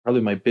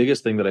Probably my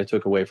biggest thing that I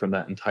took away from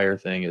that entire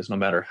thing is no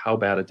matter how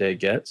bad a day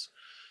gets,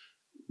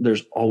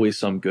 there's always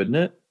some good in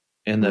it.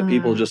 And that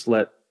people just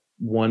let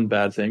one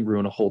bad thing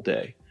ruin a whole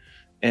day.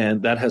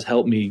 And that has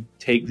helped me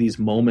take these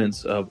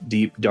moments of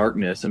deep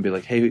darkness and be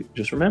like, hey,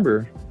 just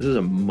remember, this is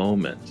a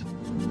moment.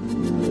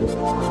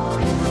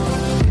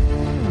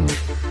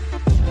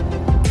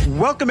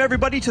 Welcome,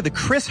 everybody, to the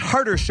Chris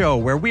Harder Show,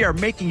 where we are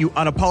making you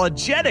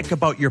unapologetic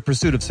about your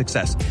pursuit of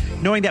success,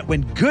 knowing that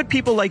when good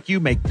people like you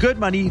make good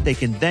money, they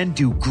can then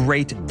do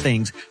great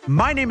things.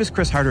 My name is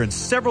Chris Harder, and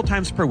several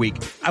times per week,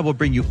 I will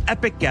bring you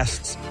epic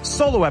guests,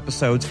 solo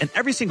episodes, and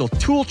every single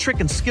tool, trick,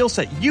 and skill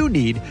set you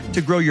need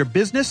to grow your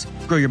business,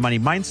 grow your money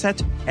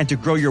mindset, and to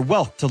grow your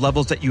wealth to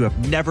levels that you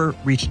have never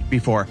reached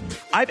before.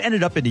 I've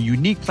ended up in a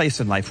unique place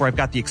in life where I've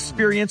got the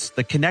experience,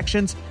 the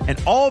connections, and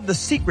all of the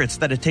secrets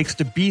that it takes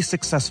to be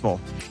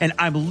successful. And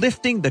I'm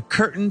lifting the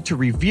curtain to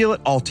reveal it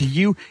all to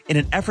you in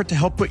an effort to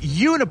help put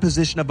you in a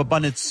position of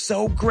abundance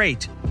so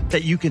great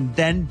that you can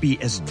then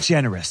be as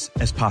generous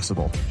as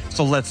possible.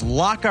 So let's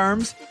lock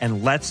arms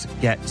and let's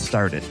get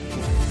started.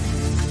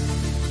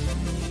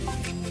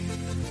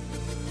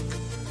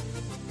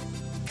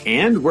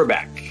 And we're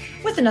back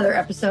with another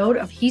episode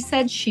of He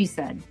Said, She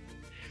Said.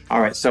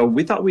 All right, so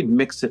we thought we'd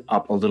mix it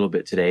up a little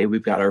bit today.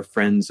 We've got our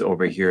friends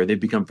over here. They've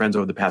become friends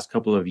over the past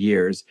couple of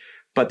years,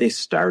 but they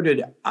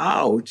started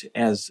out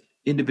as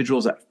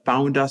individuals that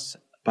found us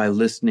by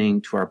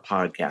listening to our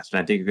podcast.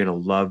 And I think you're going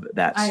to love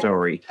that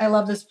story. I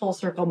love this full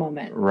circle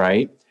moment.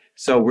 Right?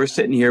 So we're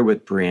sitting here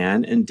with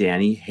Brianne and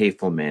Danny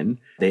Hoefelmann.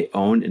 They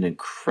own an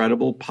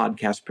incredible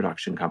podcast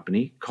production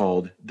company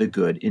called The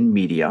Good in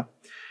Media.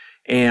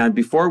 And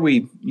before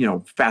we,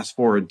 fast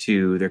forward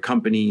to their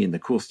company and the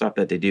cool stuff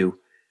that they do,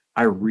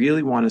 I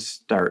really want to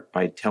start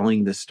by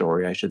telling the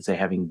story, I should say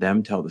having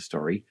them tell the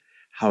story,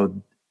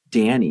 how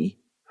Danny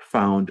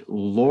found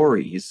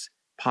Lori's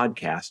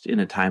podcast in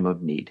a time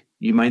of need.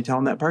 You mind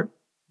telling that part?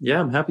 Yeah,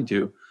 I'm happy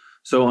to.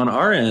 So on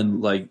our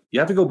end, you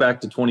have to go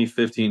back to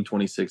 2015,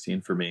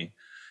 2016 for me.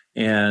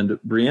 And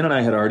Brianne and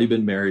I had already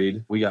been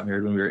married. We got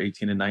married when we were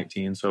 18 and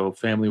 19. So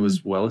family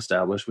was well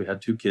established. We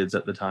had 2 kids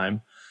at the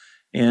time.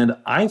 And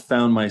I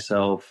found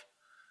myself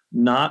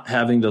not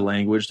having the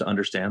language to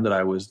understand that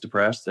I was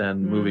depressed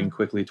and moving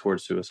quickly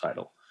towards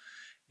suicidal.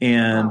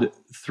 And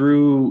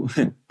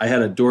I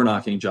had a door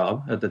knocking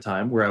job at the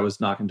time where I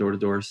was knocking door to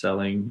door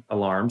selling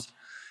alarms,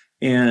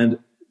 and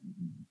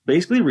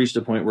basically reached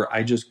a point where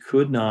I just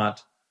could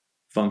not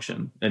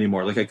function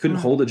anymore. I couldn't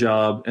hold a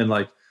job. And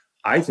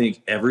I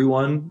think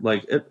everyone,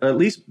 at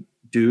least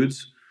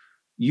dudes,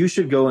 you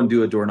should go and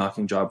do a door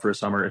knocking job for a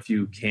summer if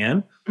you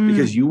can,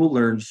 because you will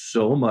learn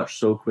so much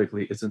so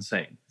quickly. It's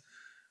insane.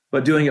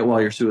 But doing it while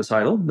you're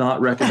suicidal,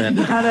 not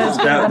recommended.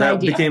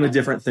 that became a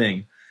different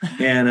thing.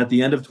 And at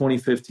the end of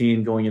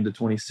 2015, going into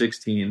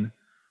 2016,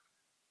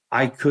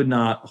 I could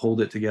not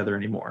hold it together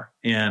anymore.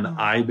 And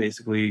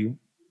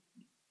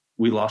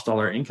we lost all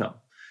our income.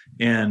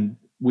 And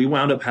we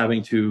wound up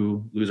having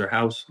to lose our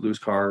house, lose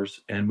cars,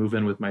 and move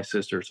in with my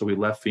sister. So we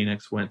left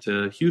Phoenix, went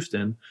to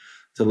Houston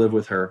to live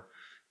with her.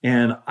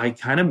 And I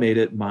kind of made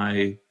it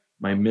my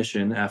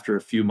mission after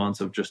a few months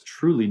of just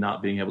truly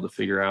not being able to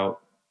figure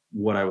out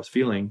what I was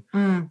feeling.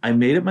 I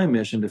made it my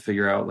mission to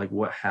figure out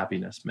what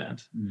happiness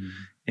meant.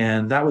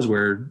 And that was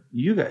where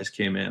you guys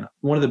came in.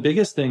 One of the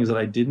biggest things that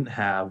I didn't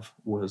have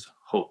was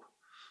hope.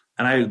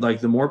 And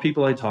the more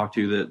people I talk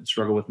to that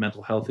struggle with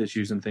mental health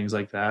issues and things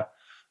like that,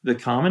 the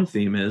common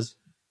theme is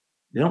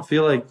they don't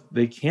feel like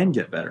they can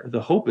get better.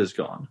 The hope is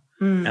gone.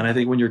 And I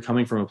think when you're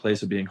coming from a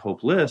place of being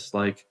hopeless,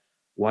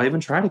 why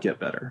even try to get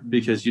better?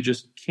 Because you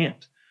just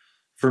can't.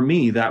 For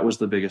me, that was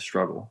the biggest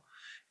struggle.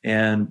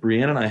 And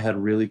Brianne and I had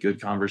really good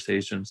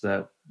conversations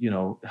that,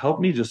 helped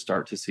me just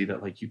start to see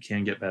that you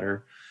can get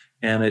better.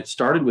 And it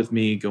started with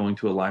me going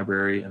to a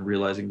library and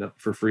realizing that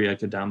for free, I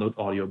could download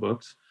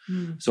audiobooks.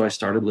 So I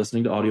started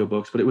listening to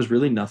audiobooks, but it was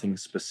really nothing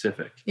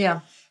specific. Yeah.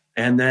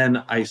 And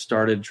then I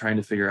started trying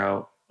to figure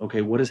out,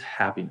 okay, what is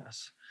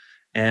happiness?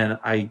 And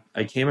I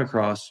came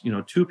across,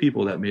 2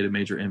 people that made a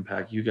major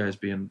impact, you guys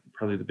being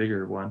probably the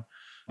bigger one.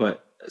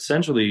 But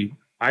essentially,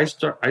 I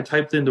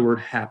typed in the word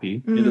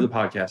happy into the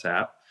podcast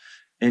app.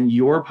 And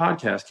your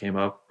podcast came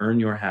up, Earn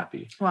Your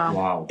Happy.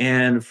 Wow.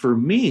 And for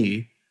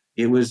me,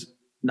 it was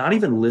not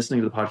even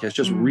listening to the podcast,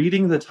 just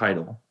reading the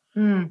title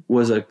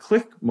was a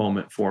click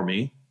moment for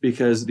me,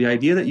 because the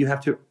idea that you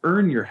have to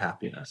earn your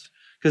happiness,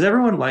 because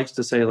everyone likes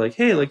to say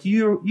hey,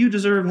 you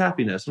deserve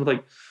happiness.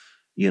 And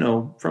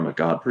from a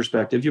God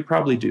perspective, you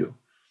probably do.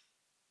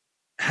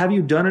 Have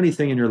you done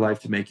anything in your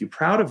life to make you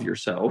proud of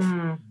yourself?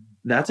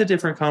 That's a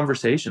different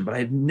conversation, but I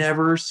had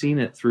never seen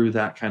it through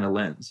that kind of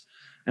lens.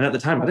 And at the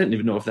time, I didn't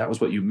even know if that was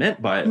what you meant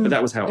by it, but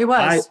that was how it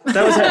was.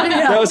 That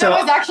was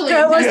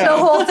the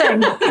whole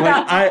thing.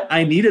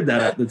 I needed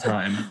that at the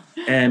time.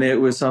 And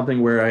it was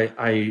something where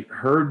I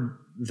heard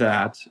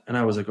that and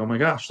I was like, oh my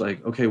gosh,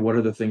 okay, what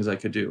are the things I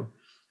could do?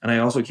 And I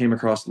also came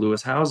across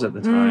Lewis Howes at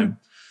the time,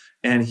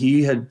 and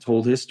he had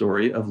told his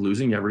story of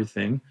losing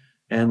everything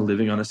and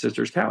living on his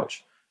sister's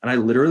couch. And I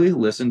literally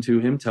listened to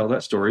him tell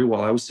that story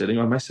while I was sitting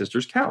on my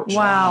sister's couch.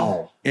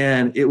 Wow.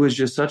 And it was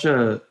just such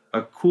a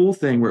cool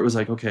thing where it was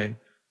like, okay,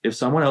 if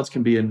someone else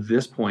can be in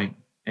this point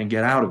and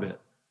get out of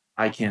it,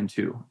 I can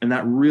too. And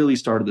that really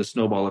started the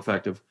snowball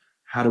effect of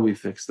how do we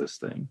fix this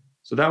thing?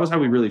 So that was how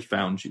we really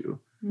found you.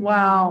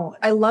 Wow.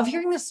 I love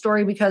hearing this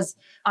story because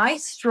I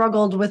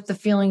struggled with the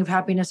feeling of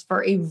happiness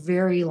for a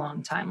very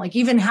long time. Like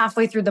even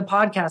halfway through the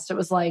podcast, it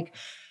was like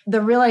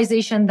the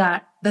realization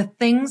that the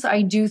things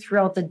I do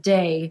throughout the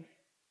day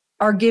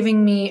are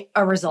giving me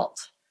a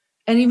result.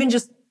 And even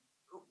just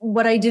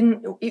what I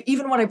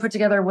put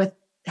together with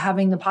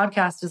having the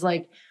podcast is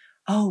like,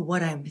 oh,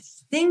 what I'm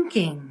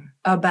thinking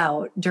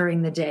about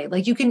during the day.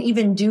 Like you can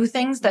even do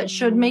things that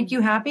should make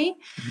you happy.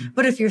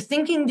 But if you're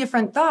thinking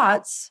different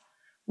thoughts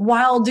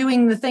while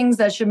doing the things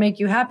that should make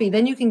you happy,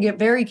 then you can get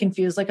very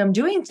confused. Like I'm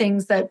doing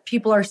things that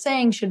people are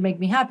saying should make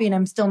me happy and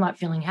I'm still not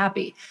feeling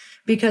happy.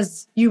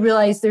 Because you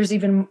realize there's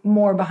even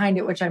more behind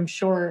it, which I'm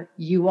sure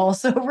you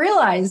also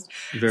realized.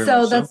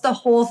 So that's the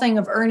whole thing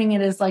of earning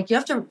it is like you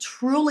have to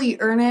truly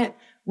earn it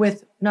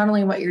with not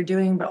only what you're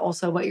doing, but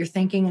also what you're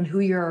thinking and who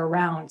you're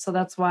around. So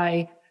that's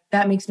why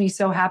that makes me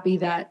so happy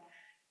that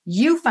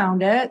you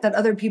found it, that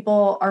other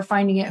people are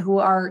finding it who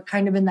are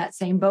kind of in that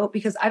same boat.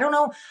 Because I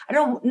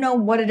don't know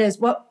what it is.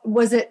 What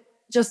was it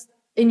just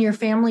in your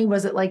family?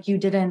 Was it like you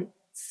didn't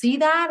see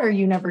that or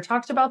you never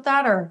talked about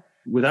that or?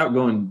 Without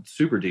going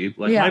super deep,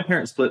 like my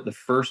parents split the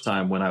first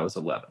time when I was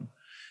 11.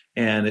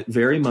 And it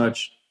very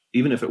much,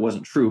 even if it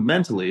wasn't true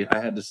mentally,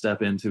 I had to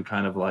step into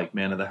kind of like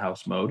man of the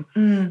house mode.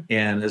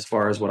 And as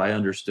far as what I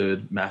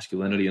understood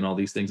masculinity and all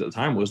these things at the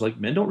time was like,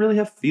 men don't really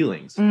have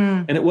feelings.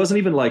 And it wasn't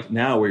even like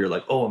now where you're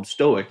like, oh, I'm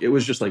stoic. It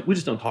was just like, we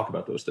just don't talk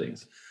about those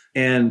things.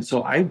 And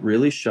so I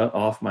really shut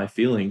off my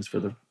feelings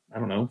for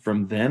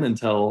from then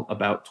until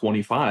about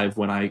 25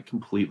 when I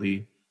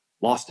completely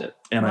lost it.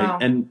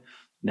 And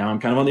now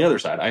I'm kind of on the other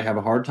side. I have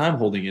a hard time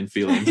holding in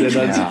feelings.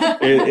 And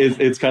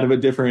it's kind of a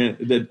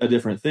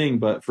different thing.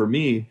 But for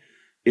me,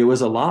 it was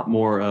a lot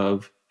more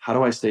of how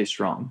do I stay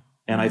strong?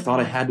 And I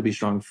thought I had to be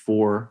strong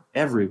for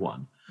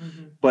everyone.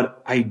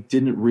 But I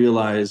didn't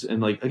realize,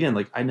 and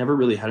I never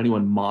really had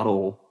anyone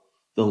model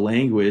the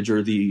language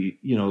or the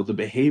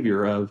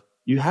behavior of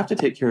you have to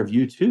take care of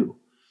you too.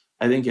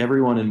 I think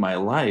everyone in my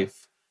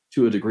life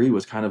to a degree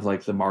was kind of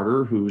like the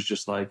martyr who was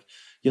just like,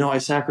 I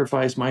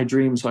sacrificed my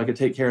dreams so I could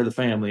take care of the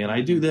family and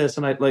I do this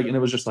and and it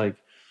was just like,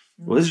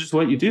 well, this is just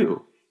what you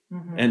do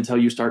until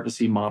you start to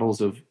see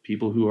models of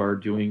people who are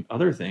doing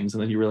other things.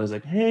 And then you realize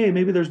like, hey,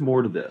 maybe there's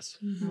more to this.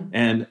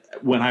 And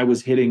when I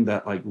was hitting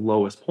that like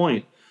lowest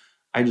point,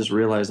 I just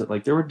realized that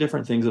like there were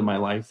different things in my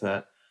life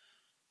that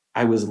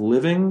I was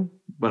living,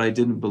 but I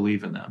didn't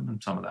believe in them.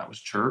 And some of that was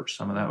church.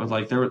 Some of that was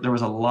like, there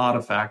was a lot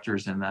of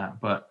factors in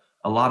that, but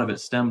a lot of it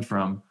stemmed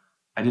from,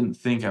 I didn't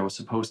think I was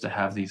supposed to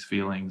have these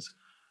feelings.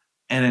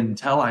 And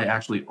until I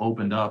actually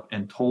opened up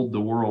and told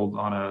the world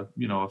on a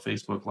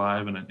Facebook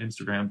Live and an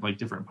Instagram, like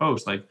different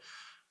posts, like,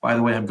 by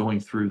the way, I'm going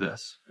through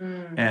this.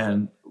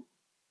 And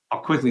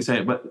I'll quickly say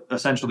it, but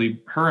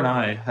essentially her and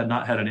I had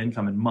not had an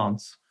income in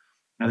months.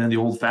 And then the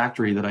old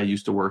factory that I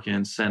used to work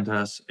in sent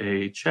us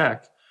a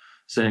check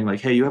saying like,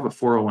 hey, you have a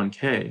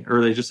 401k,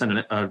 or they just sent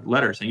a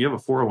letter saying you have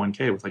a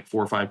 401k with like $4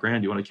 or $5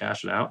 grand. You want to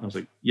cash it out? And I was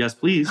like, yes,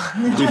 please.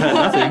 We've had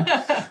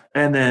nothing.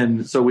 And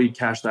then, so we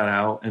cashed that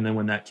out. And then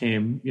when that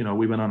came,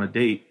 we went on a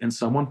date and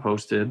someone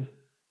posted,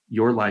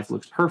 your life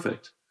looks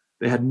perfect.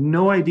 They had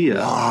no idea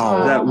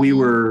that we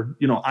were,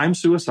 I'm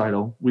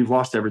suicidal. We've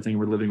lost everything.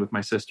 We're living with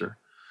my sister.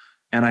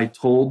 And I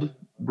told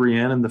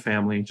Brianne and the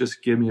family,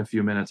 just give me a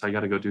few minutes. I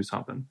got to go do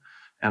something.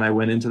 And I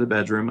went into the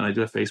bedroom and I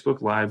did a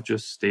Facebook Live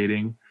just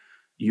stating,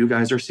 you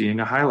guys are seeing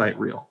a highlight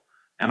reel.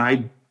 And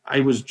I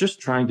was just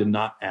trying to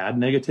not add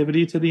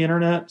negativity to the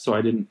internet. So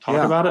I didn't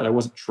talk about it. I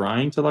wasn't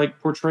trying to like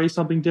portray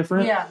something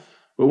different.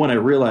 But when I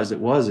realized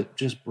it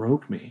just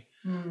broke me.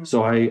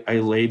 So I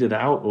laid it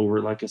out over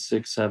like a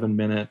 6-7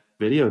 minute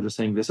video just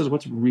saying, this is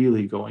what's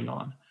really going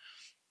on.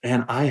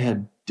 And I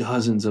had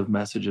dozens of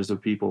messages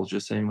of people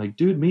just saying like,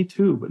 dude, me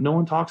too. But no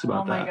one talks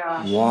about that.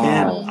 Gosh. Wow.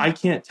 And I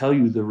can't tell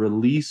you the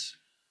release,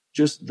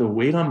 just the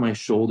weight on my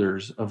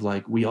shoulders of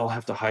like, we all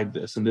have to hide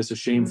this and this is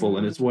shameful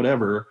and it's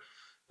whatever.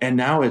 And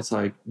now it's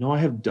like, no, I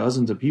have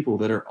dozens of people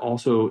that are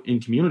also in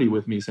community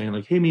with me saying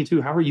like, hey, me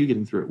too. How are you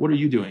getting through it? What are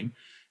you doing?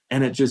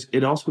 And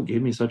it also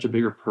gave me such a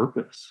bigger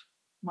purpose.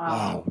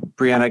 Wow.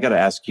 Brianne, I got to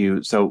ask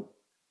you. So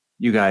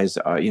you guys,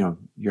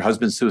 your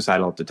husband's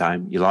suicidal at the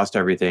time. You lost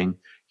everything.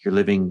 You're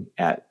living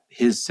at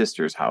his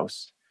sister's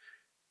house.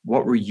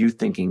 What were you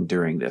thinking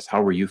during this?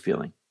 How were you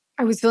feeling?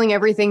 I was feeling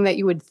everything that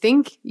you would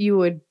think you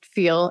would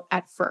feel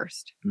at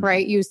first,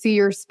 right? You see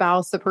your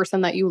spouse, the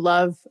person that you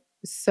love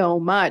so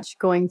much,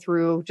 going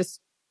through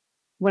just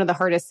one of the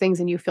hardest things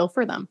and you feel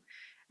for them.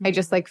 I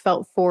just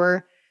felt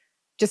for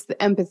just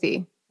the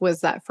empathy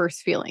was that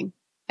first feeling.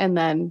 And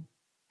then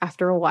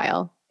after a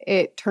while,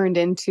 it turned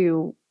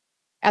into,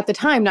 at the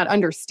time, not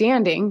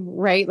understanding,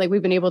 right? Like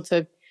we've been able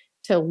to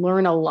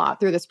learn a lot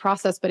through this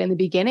process. But in the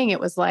beginning, it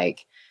was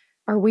like,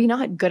 are we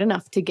not good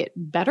enough to get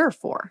better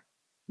for?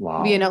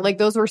 Wow. You know, like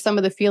those were some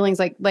of the feelings,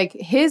 like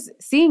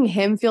seeing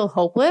him feel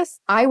hopeless.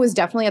 I was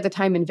definitely at the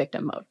time in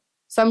victim mode.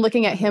 So I'm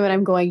looking at him and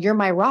I'm going, you're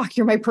my rock.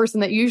 You're my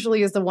person that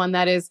usually is the one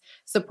that is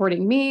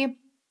supporting me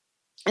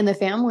and the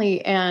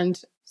family.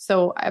 And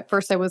so at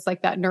first I was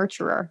like that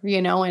nurturer,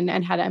 you know, and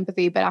had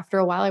empathy. But after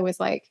a while I was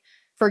like,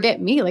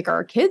 forget me, like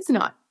our kid's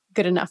not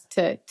good enough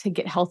to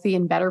get healthy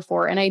and better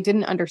for. And I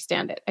didn't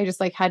understand it. I just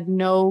like had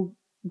no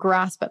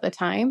grasp at the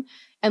time.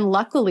 And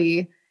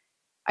luckily,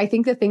 I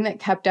think the thing that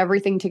kept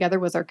everything together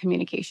was our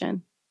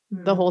communication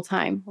the whole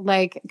time.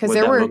 Like, because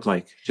there were look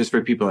like, just for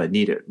people that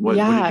need it. What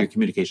did your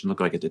communication look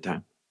like at the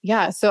time?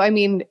 Yeah. So, I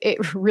mean,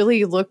 it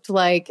really looked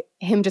like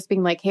him just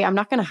being like, hey, I'm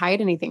not going to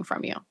hide anything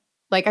from you.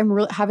 Like, I'm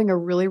having a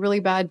really, really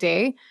bad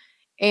day.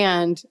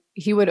 And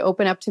he would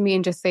open up to me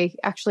and just say,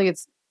 actually,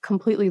 it's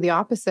completely the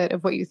opposite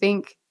of what you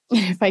think.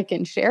 If I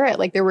can share it.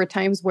 Like, there were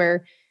times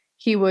where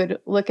he would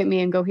look at me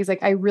and go, he's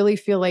like, I really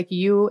feel like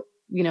you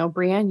know,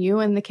 Brianne, you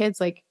and the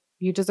kids, like,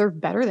 you deserve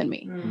better than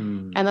me.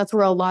 And that's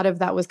where a lot of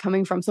that was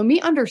coming from. So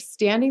me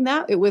understanding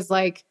that, it was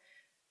like,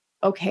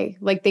 okay,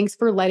 like, thanks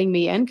for letting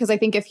me in. Cause I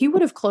think if he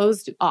would have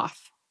closed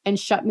off and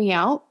shut me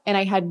out and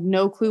I had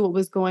no clue what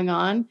was going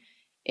on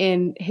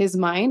in his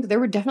mind, there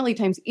were definitely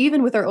times,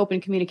 even with our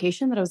open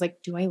communication, that I was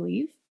like, do I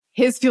leave?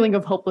 His feeling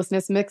of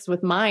hopelessness mixed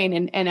with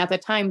mine. And at the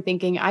time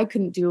thinking I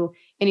couldn't do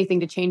anything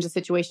to change the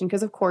situation.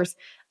 Cause of course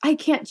I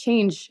can't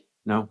change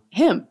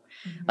him.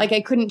 Like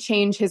I couldn't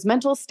change his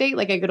mental state.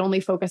 Like I could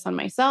only focus on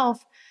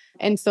myself.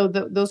 And so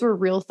those were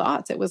real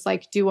thoughts. It was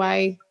like, do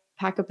I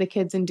pack up the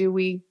kids and do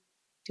we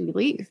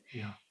leave?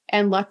 Yeah.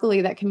 And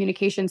luckily that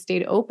communication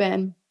stayed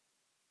open,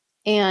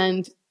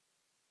 and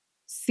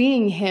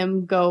seeing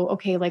him go,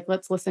 okay, like,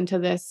 let's listen to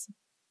this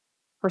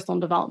personal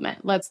development.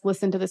 Let's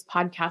listen to this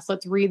podcast.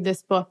 Let's read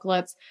this book.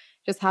 Let's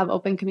just have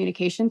open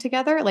communication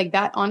together. Like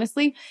that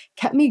honestly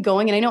kept me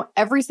going. And I know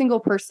every single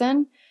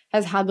person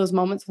has had those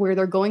moments where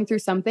they're going through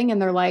something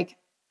and they're like,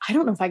 I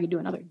don't know if I could do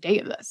another day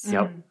of this.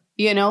 Yep.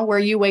 You know, where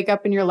you wake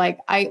up and you're like,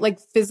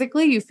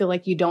 physically, you feel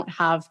like you don't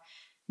have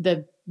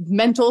the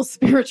mental,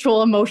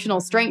 spiritual,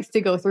 emotional strength to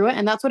go through it.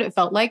 And that's what it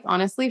felt like,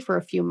 honestly, for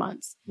a few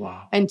months.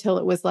 Wow. Until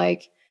it was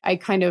like, I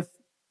kind of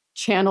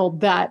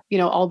channeled that, you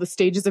know, all the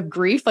stages of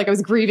grief. Like I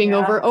was grieving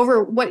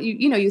over what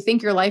you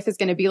think your life is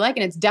going to be like.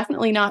 And it's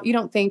definitely not, you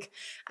don't think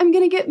I'm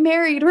going to get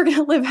married. We're going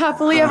to live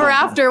happily ever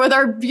after with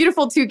our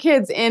beautiful 2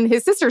 kids in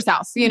his sister's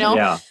house, you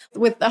know,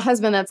 with a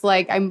husband that's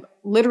like, I'm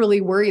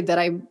literally worried that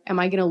am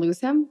I going to lose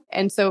him?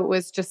 And so it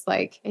was just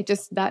like,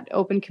 that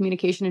open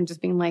communication and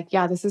just being like,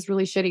 yeah, this is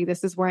really shitty.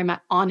 This is where I'm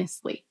at.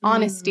 Honesty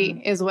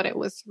is what it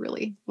was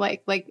really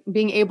like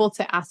being able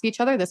to ask each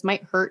other, this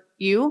might hurt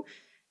you,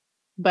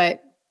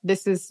 but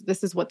this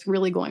is what's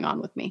really going on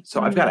with me.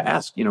 So I've got to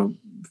ask, you know,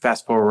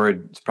 fast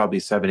forward, it's probably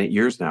 7-8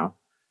 years now.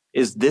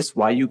 Is this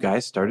why you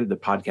guys started the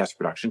podcast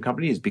production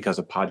company? Is because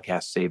a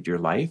podcast saved your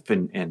life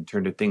and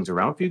turned things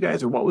around for you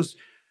guys? Or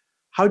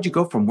how'd you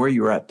go from where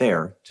you were at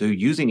there to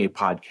using a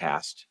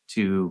podcast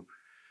to,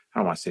 I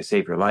don't want to say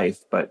save your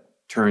life, but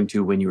turn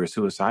to when you were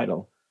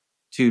suicidal,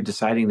 to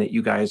deciding that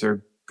you guys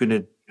are going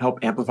to help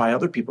amplify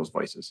other people's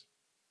voices?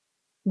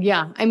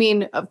 Yeah. I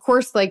mean, of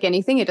course, like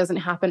anything, it doesn't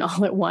happen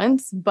all at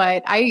once,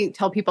 but I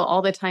tell people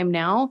all the time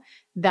now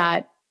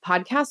that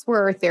podcasts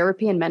were our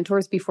therapy and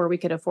mentors before we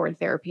could afford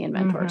therapy and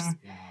mentors.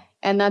 Mm-hmm.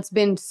 And that's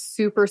been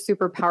super,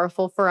 super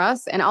powerful for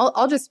us. And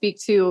I'll just speak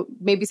to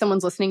maybe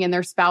someone's listening and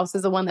their spouse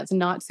is the one that's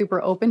not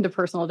super open to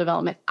personal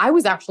development. I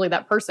was actually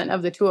that person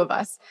of the 2 of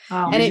us.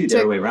 Oh. And it took the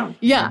other way around.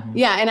 Yeah. Mm-hmm.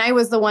 Yeah. And I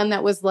was the one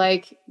that was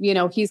like, you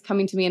know, he's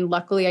coming to me, and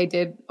luckily I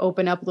did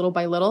open up little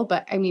by little,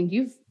 but I mean,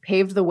 you've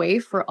paved the way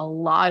for a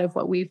lot of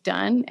what we've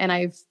done. And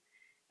I've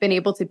been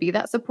able to be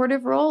that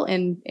supportive role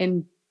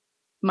in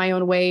my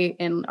own way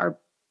in our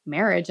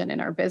marriage and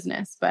in our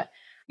business. But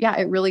yeah,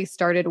 it really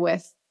started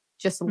with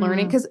just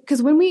learning.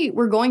 Because when we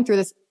were going through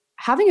this,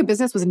 having a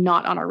business was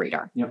not on our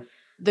radar. Yep.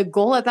 The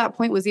goal at that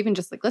point was even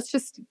just like, let's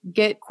just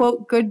get,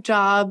 quote, good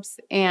jobs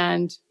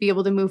and be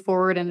able to move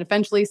forward and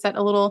eventually set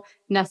a little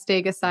nest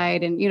egg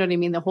aside. And you know what I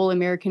mean? The whole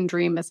American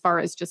dream as far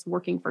as just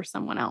working for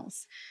someone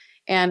else.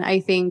 And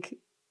I think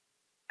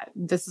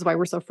this is why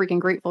we're so freaking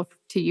grateful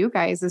to you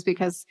guys, is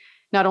because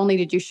not only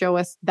did you show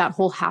us that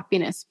whole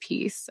happiness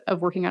piece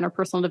of working on our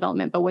personal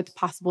development, but what's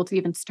possible to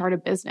even start a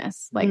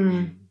business. Like,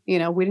 you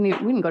know, we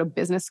didn't go to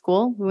business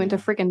school. We went to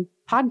freaking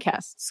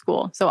podcast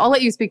school. So I'll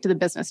let you speak to the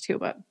business too,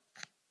 but.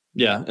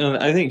 Yeah. And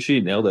I think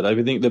she nailed it.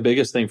 I think the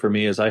biggest thing for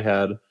me is I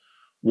had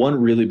one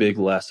really big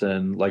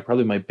lesson, like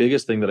probably my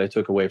biggest thing that I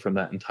took away from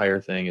that entire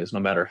thing is no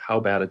matter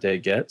how bad a day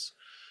gets,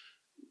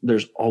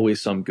 there's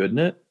always some good in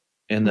it.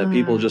 And that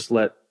people just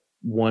let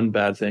one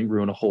bad thing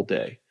ruin a whole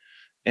day.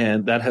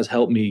 And that has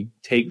helped me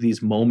take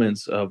these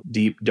moments of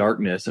deep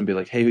darkness and be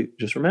like, hey,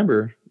 just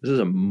remember, this is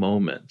a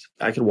moment.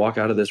 I could walk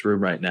out of this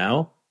room right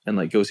now and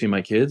like go see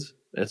my kids.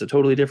 It's a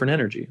totally different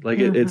energy. Like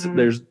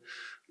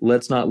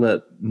let's not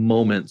let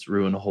moments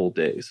ruin whole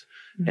days.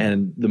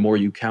 And the more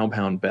you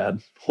compound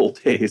bad whole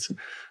days,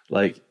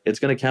 like it's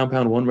going to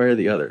compound one way or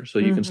the other. So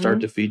you can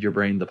start to feed your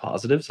brain the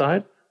positive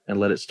side and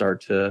let it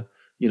start to,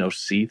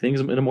 see things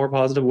in a more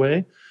positive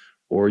way,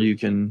 or you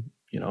can,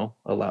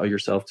 allow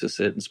yourself to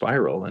sit and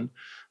spiral. And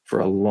for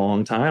a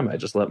long time, I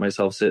just let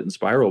myself sit and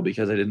spiral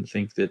because I didn't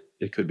think that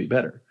it could be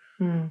better.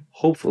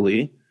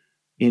 Hopefully,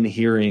 in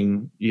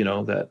hearing,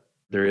 that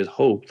there is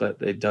hope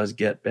that it does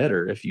get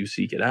better if you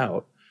seek it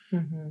out,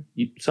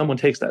 someone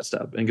takes that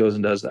step and goes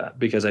and does that.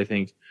 Because I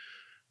think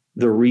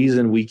the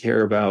reason we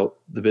care about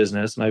the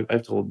business, and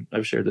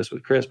I've shared this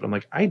with Chris, but I'm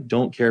like, I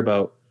don't care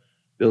about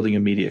building a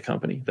media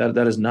company.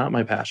 That is not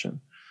my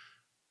passion.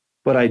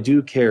 But I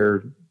do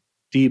care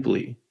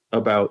deeply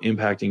about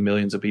impacting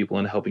millions of people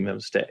and helping them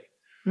stay.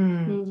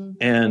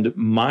 And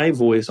my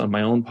voice on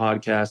my own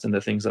podcast and the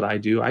things that I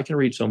do, I can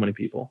reach so many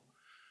people.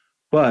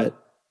 But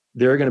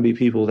there are going to be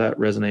people that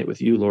resonate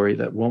with you, Lori,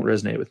 that won't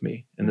resonate with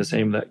me. And the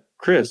same that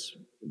Chris,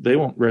 they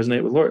won't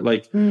resonate with Lori.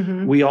 Like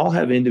we all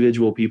have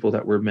individual people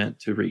that we're meant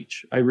to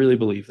reach. I really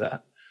believe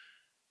that.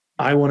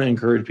 I want to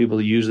encourage people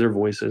to use their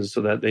voices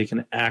so that they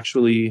can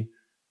actually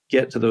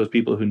get to those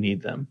people who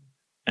need them.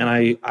 And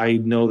I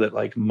know that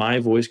like my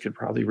voice could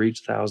probably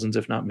reach thousands,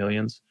 if not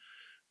millions.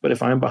 But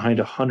if I'm behind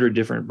 100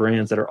 different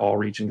brands that are all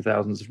reaching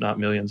thousands, if not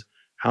millions,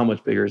 how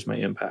much bigger is my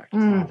impact?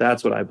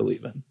 That's what I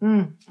believe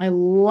in. I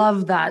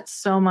love that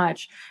so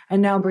much.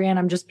 And now, Brianne,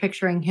 I'm just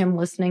picturing him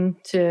listening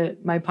to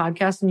my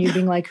podcast and you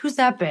being like, who's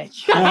that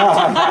bitch?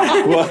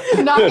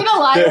 Not going to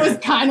lie, it was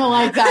kind of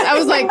like that. I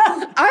was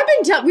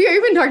like, we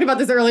even talked about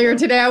this earlier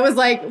today. I was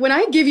like, when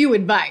I give you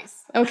advice,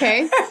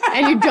 okay,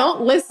 and you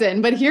don't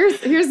listen, but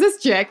here's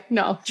this chick.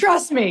 No,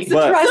 trust me.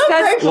 But,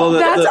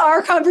 that's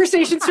our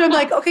conversation. So I'm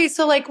like, okay,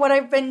 so like what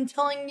I've been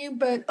telling you,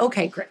 but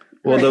okay, great.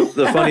 Well,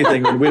 the funny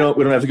thing, we don't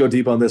have to go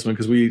deep on this one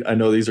because I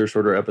know these are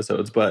shorter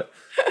episodes, but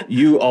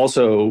you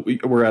also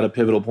were at a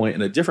pivotal point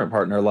in a different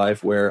part in our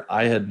life where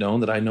I had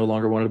known that I no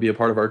longer wanted to be a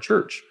part of our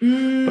church,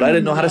 but I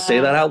didn't know how to say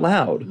that out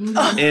loud.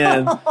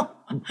 And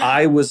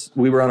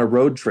we were on a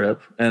road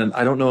trip, and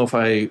I don't know if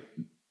I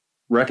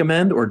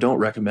recommend or don't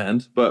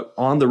recommend, but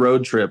on the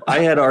road trip,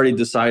 I had already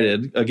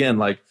decided, again,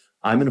 like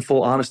I'm in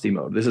full honesty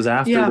mode. This is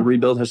after the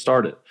rebuild has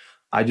started.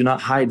 I do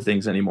not hide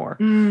things anymore.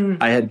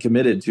 I had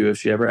committed to, if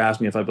she ever asked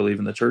me if I believe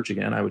in the church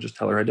again, I would just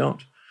tell her I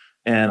don't.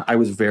 And I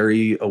was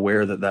very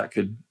aware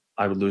that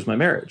I would lose my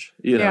marriage,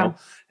 know?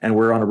 And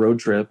we're on a road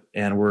trip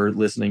and we're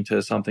listening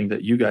to something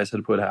that you guys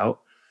had put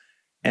out.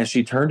 And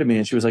she turned to me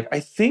and she was like,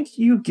 I think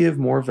you give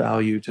more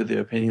value to the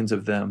opinions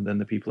of them than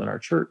the people in our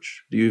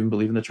church. Do you even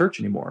believe in the church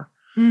anymore?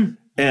 And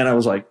I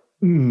was like,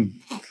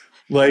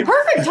 Like,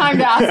 perfect time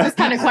to ask this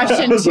kind of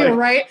question too, like,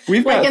 right?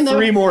 We've got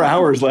 3 more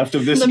hours left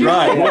of this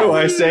drive. What do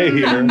I say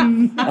here?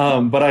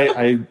 But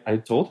I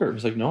told her, I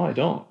was like, no, I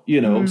don't,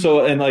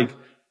 So, and like,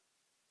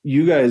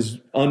 you guys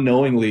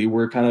unknowingly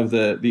were kind of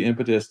the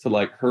impetus to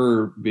like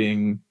her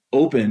being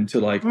open to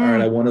like, all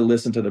right, I want to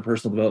listen to the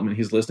personal development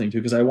he's listening to,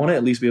 because I want to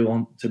at least be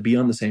able to be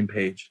on the same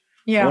page.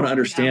 I want to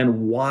understand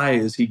why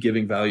is he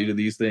giving value to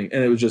these things.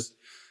 And it was just,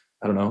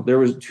 I don't know. There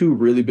was 2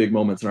 really big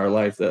moments in our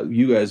life that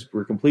you guys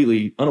were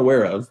completely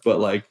unaware of, but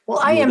like, well,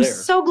 I am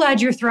so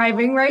glad you're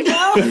thriving right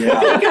now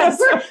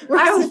because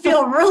I would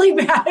feel really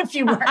bad if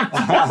you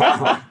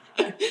weren't.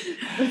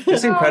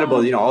 It's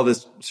incredible. All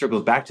this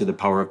circles back to the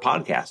power of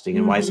podcasting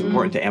and why it's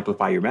important to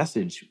amplify your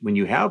message when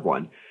you have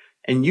one.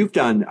 And you've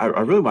done, I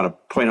really want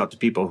to point out to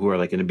people who are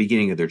like in the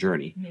beginning of their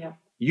journey. Yeah.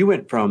 You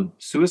went from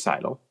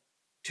suicidal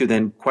to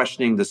then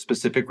questioning the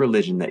specific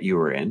religion that you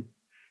were in.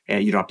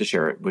 And you don't have to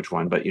share it, which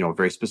one, but, a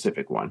very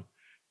specific one,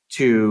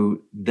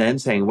 to then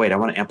saying, wait, I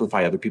want to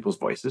amplify other people's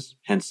voices,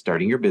 hence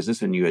starting your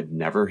business, and you had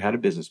never had a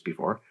business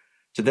before,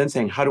 to then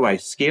saying, how do I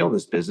scale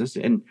this business?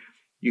 And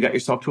you got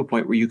yourself to a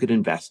point where you could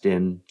invest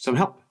in some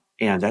help.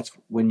 And that's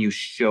when you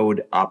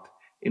showed up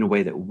in a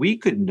way that we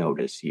could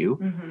notice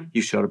you.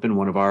 You showed up in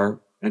one of our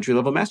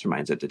entry-level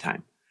masterminds at the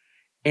time.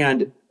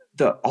 And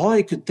all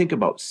I could think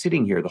about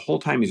sitting here the whole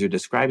time as you're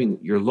describing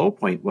your low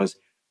point was,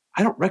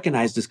 I don't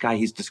recognize this guy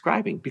he's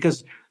describing,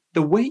 because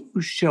the way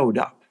you showed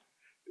up,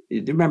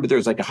 remember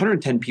there's like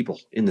 110 people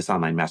in this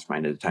online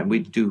mastermind at a time.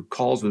 We'd do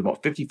calls with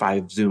about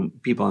 55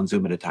 people on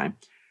Zoom at a time.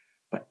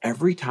 But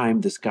every time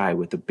this guy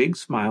with a big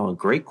smile and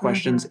great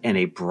questions and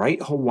a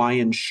bright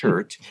Hawaiian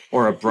shirt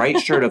or a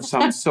bright shirt of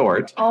some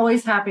sort,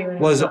 always happy when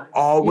was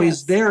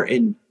always there.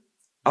 And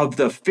of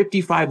the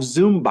 55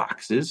 Zoom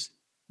boxes,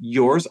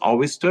 yours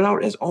always stood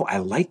out as, oh, I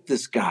like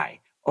this guy.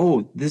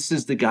 Oh, this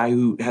is the guy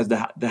who has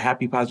the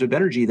happy, positive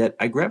energy that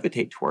I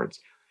gravitate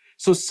towards.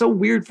 So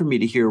weird for me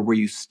to hear where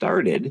you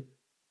started,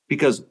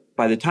 because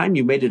by the time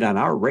you made it on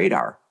our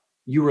radar,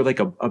 you were like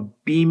a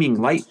beaming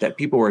light that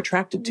people were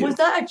attracted to. Was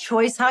that a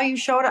choice how you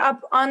showed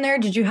up on there?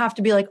 Did you have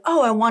to be like,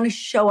 oh, I want to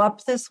show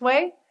up this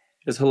way?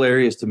 It's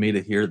hilarious to me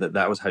to hear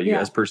that was how you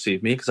guys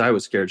perceived me, because I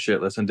was scared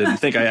shitless and didn't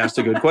think I asked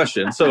a good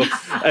question. So,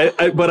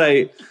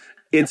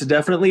 it's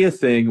definitely a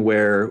thing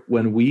where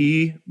when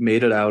we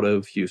made it out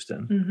of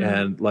Houston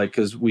and like,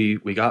 because we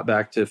got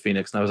back to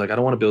Phoenix and I was like, I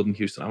don't want to build in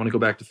Houston. I want to go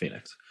back to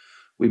Phoenix.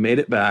 We made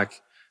it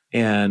back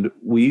and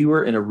we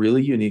were in a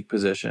really unique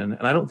position.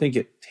 And I don't think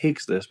it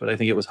takes this, but I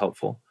think it was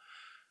helpful.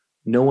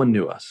 No one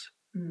knew us.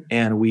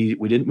 And we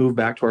didn't move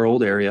back to our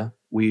old area.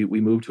 we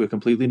moved to a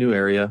completely new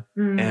area.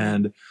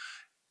 And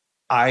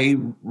I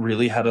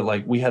really had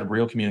we had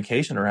real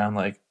communication around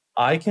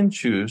I can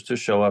choose to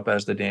show up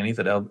as the Danny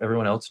that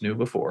everyone else knew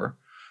before,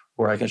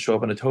 or I can show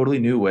up in a totally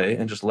new way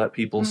and just let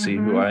people see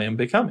who I am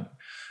becoming.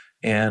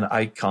 And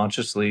I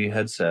consciously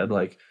had said,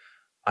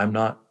 I'm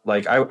not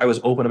I was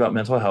open about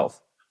mental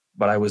health,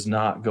 but I was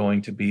not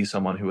going to be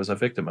someone who was a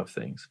victim of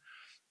things.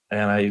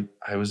 And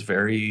I was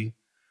very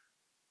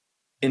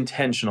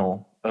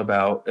intentional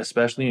about,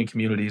 especially in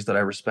communities that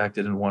I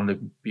respected and wanted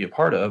to be a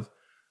part of,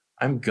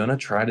 I'm going to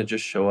try to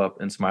just show up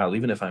and smile,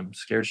 even if I'm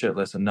scared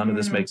shitless and none of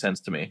this makes sense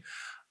to me.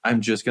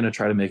 I'm just going to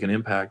try to make an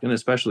impact. And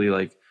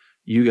especially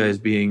you guys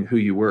being who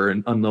you were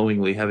and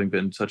unknowingly having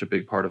been such a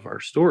big part of our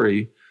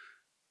story,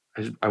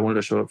 I wanted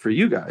to show up for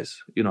you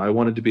guys. I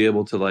wanted to be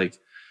able to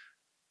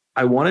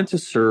I wanted to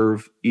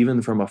serve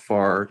even from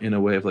afar in a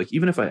way of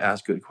even if I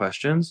ask good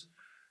questions,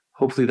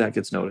 hopefully that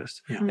gets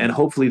noticed. Yeah. And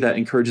hopefully that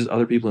encourages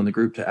other people in the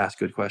group to ask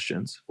good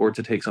questions or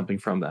to take something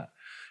from that.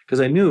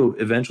 Because I knew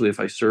eventually if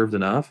I served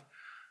enough,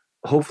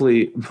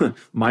 hopefully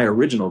my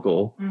original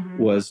goal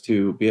was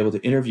to be able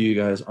to interview you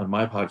guys on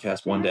my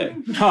podcast one day.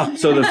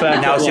 So the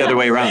fact now it's the other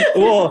way around.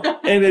 Well,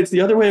 and it's the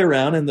other way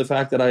around. And the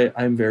fact that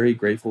I'm very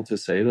grateful to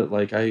say that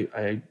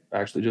I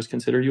actually just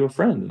consider you a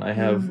friend and I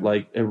have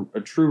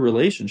a true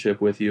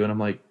relationship with you. And I'm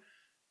like,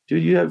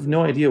 dude, you have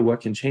no idea what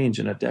can change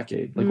in a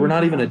decade. We're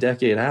not even a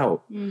decade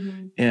out.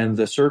 And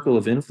the circle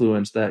of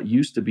influence that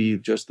used to be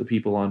just the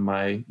people on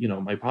my,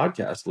 my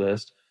podcast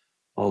list,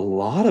 a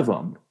lot of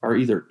them are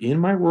either in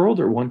my world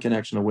or one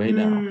connection away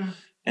now.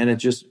 And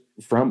it's just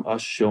from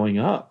us showing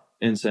up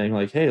and saying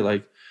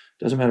hey,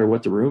 doesn't matter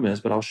what the room is,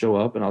 but I'll show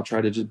up and I'll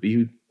try to just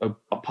be a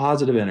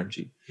positive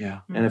energy. Yeah.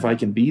 And if I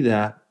can be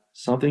that,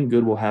 something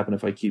good will happen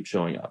if I keep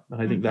showing up.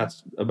 And I think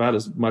that's about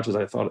as much as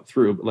I thought it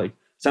through. But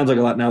sounds like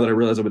a lot now that I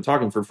realize I've been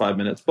talking for 5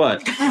 minutes,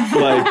 but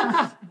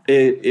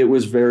it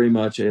was very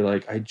much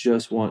I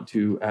just want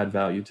to add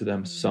value to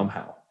them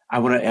somehow. I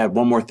want to add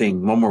one more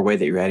thing, one more way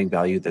that you're adding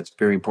value that's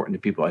very important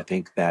to people, I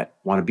think, that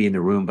want to be in the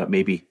room, but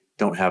maybe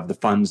don't have the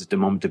funds at the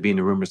moment to be in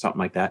the room or something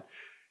like that.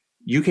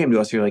 You came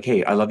to us, you're like,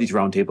 hey, I love these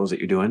roundtables that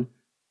you're doing.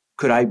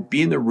 Could I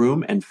be in the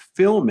room and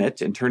film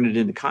it and turn it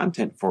into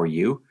content for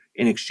you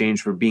in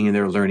exchange for being in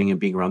there, learning and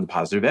being around the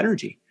positive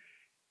energy?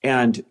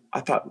 And I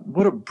thought,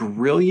 what a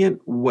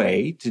brilliant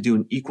way to do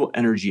an equal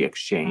energy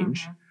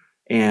exchange.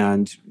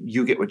 And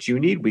you get what you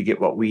need, we get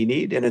what we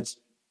need. And it's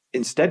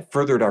instead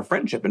furthered our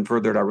friendship and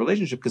furthered our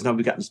relationship because now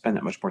we've gotten to spend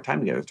that much more time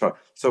together.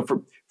 So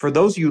for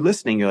those of you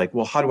listening, you're like,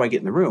 well, how do I get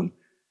in the room?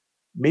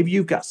 Maybe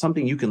you've got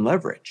something you can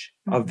leverage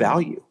of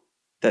value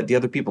that the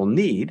other people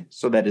need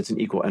so that it's an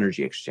equal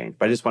energy exchange.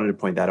 But I just wanted to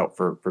point that out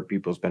for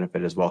people's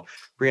benefit as well.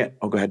 Brianne,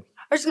 go ahead.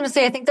 I was just going to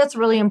say, I think that's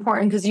really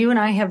important because you and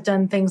I have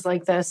done things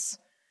like this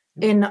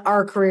in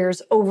our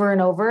careers over and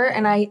over.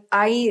 And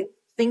I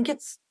think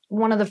it's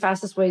one of the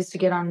fastest ways to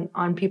get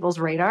on people's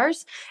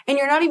radars. And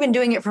you're not even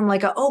doing it from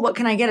what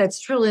can I get?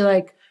 It's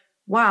truly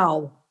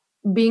wow,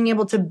 being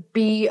able to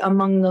be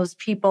among those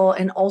people.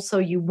 And also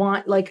you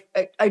want,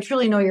 I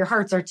truly know your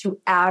hearts are to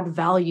add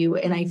value.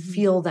 And I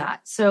feel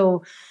that.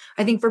 So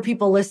I think for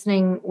people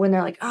listening, when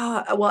they're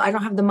I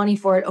don't have the money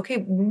for it.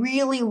 Okay.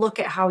 Really look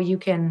at how you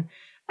can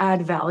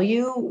add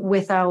value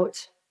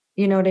without,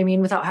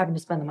 without having to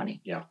spend the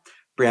money. Yeah.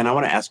 Brianne, I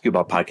want to ask you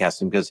about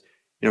podcasting because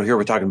here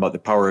we're talking about the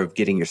power of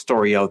getting your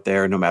story out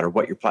there, no matter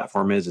what your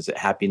platform is. Is it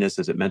happiness?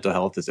 Is it mental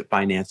health? Is it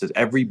finances?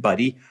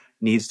 Everybody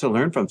needs to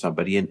learn from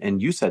somebody.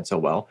 And you said so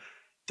well,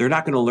 they're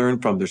not going to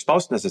learn from their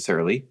spouse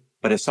necessarily,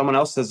 but if someone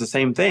else says the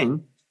same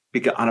thing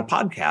on a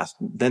podcast,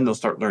 then they'll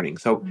start learning.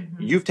 So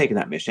you've taken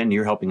that mission.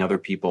 You're helping other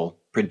people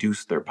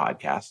produce their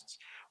podcasts.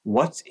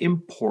 What's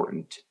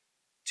important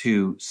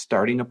to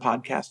starting a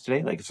podcast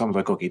today? If someone's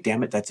like, okay,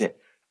 damn it, that's it.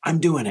 I'm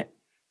doing it.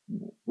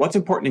 What's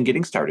important in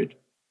getting started?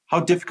 How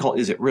difficult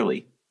is it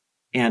really?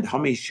 And how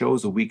many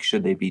shows a week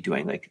should they be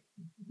doing?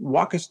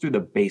 Walk us through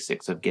the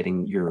basics of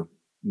getting your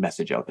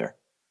message out there.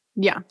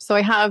 Yeah. So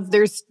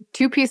there's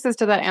two pieces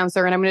to that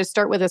answer. And I'm going to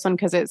start with this one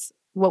because it's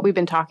what we've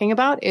been talking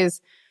about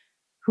is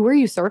who are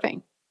you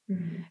serving?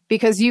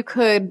 Because you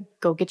could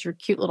go get your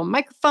cute little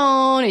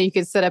microphone and you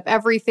could set up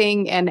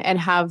everything and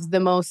have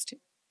the most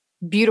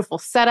beautiful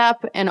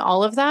setup and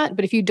all of that.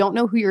 But if you don't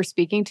know who you're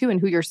speaking to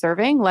and who you're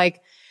serving,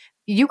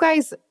 you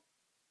guys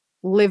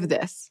live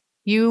this.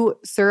 You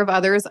serve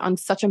others on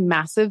such a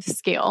massive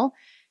scale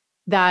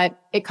that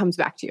it comes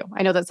back to you.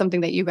 I know that's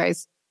something that you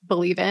guys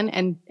believe in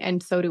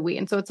and so do we.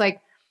 And so it's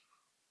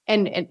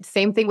and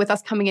same thing with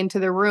us coming into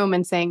the room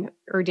and saying,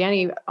 or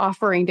Danny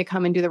offering to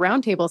come and do the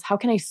roundtables, how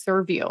can I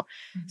serve you?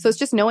 So it's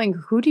just knowing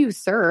who do you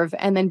serve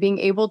and then being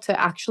able to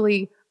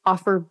actually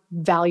offer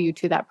value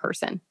to that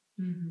person.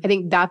 I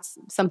think that's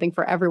something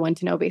for everyone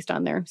to know based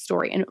on their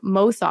story. And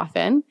most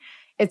often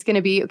it's going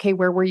to be, okay,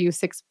 where were you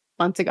 6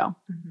 months ago?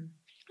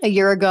 A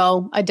year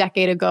ago, a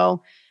decade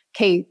ago?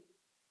 Okay,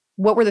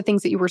 what were the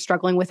things that you were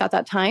struggling with at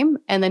that time?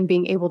 And then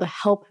being able to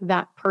help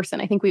that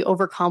person. I think we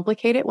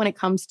overcomplicate it when it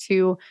comes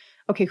to,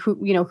 okay,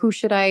 who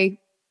should I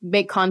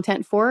make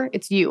content for?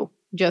 It's you.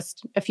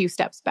 just a few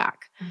steps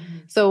back.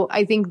 So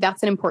I think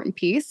that's an important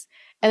piece.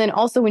 And then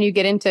also when you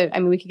get into, I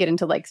mean, we could get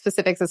into like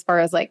specifics as far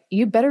as like,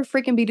 you better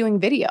freaking be doing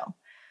video.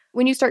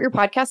 When you start your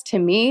podcast, to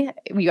me,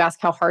 you ask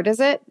how hard is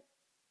it?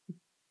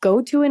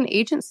 Go to an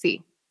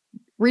agency.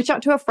 Reach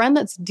out to a friend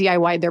that's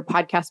DIY'd their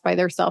podcast by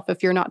themselves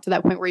if you're not to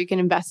that point where you can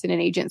invest in an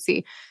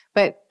agency.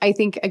 But I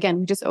think, again,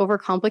 we just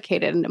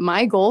overcomplicate it. And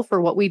my goal for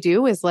what we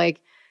do is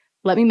like,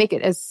 let me make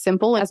it as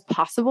simple as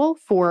possible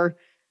for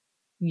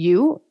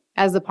you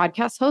as the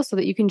podcast host so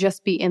that you can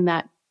just be in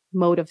that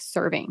mode of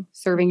serving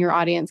your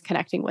audience,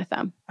 connecting with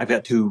them. I've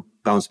got two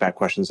bounce back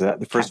questions to that.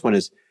 The first one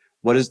is,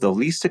 what is the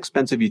least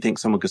expensive you think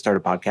someone could start a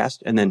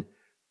podcast? And then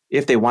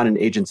if they want an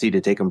agency to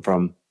take them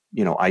from,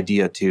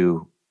 idea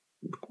to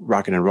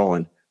rocking and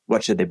rolling,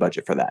 what should they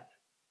budget for that?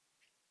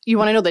 You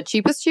want to know the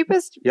cheapest? Yep,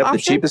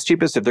 option? the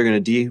cheapest if they're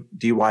going to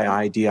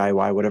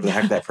DIY, whatever the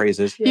heck that phrase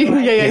is.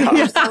 Yeah.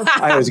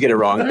 I always get it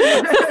wrong.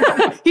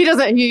 He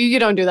doesn't, you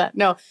don't do that.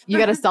 No, you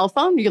got a cell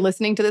phone. You're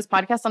listening to this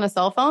podcast on a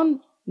cell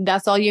phone.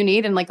 That's all you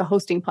need, and like a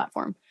hosting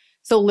platform.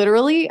 So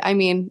literally, I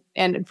mean,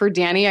 and for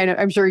Danny,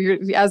 I'm sure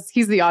as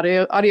he's the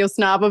audio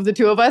snob of the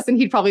two of us, and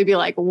he'd probably be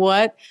like,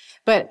 what?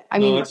 But I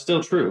mean, it's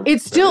still true.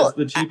 It's still,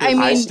 the cheapest. I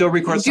mean, I still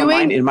record some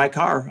mine in my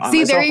car.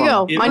 See, there you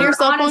go. On your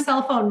cell phone. On a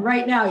cell phone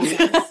right now, you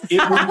guys.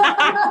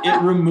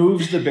 It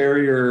removes the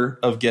barrier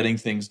of getting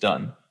things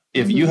done.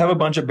 If you have a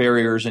bunch of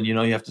barriers and you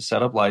have to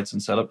set up lights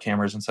and set up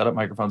cameras and set up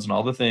microphones and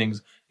all the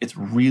things, it's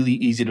really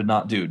easy to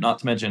not do. Not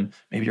to mention,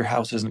 maybe your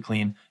house isn't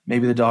clean.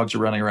 Maybe the dogs are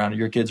running around or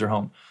your kids are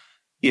home.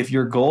 If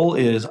your goal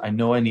is, I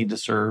know I need to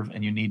serve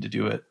and you need to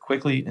do it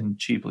quickly and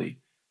cheaply,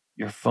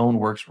 your phone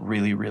works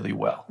really, really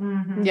well.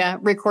 Yeah.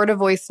 Record a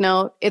voice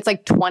note. It's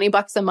like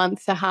 $20 a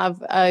month to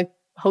have a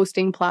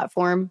hosting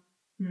platform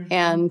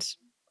and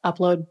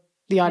upload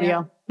the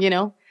audio,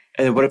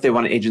 And what if they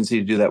want an agency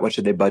to do that? What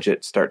should they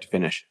budget start to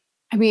finish?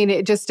 I mean,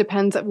 it just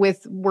depends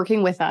with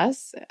working with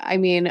us. I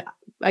mean,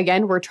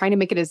 again, we're trying to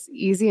make it as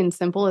easy and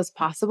simple as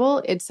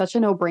possible. It's such a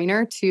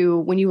no-brainer to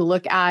when you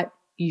look at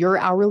your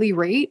hourly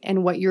rate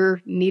and what you're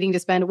needing to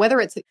spend,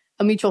 whether it's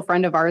a mutual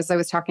friend of ours. I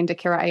was talking to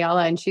Kara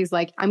Ayala and she's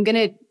like, I'm going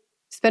to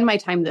spend my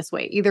time this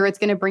way. Either it's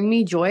going to bring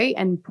me joy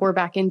and pour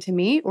back into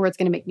me, or it's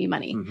going to make me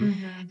money.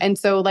 And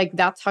so like,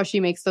 that's how she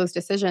makes those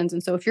decisions.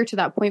 And so if you're to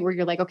that point where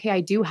you're like, okay, I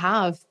do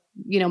have,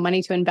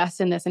 money to invest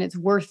in this and it's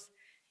worth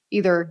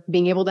either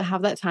being able to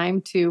have that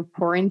time to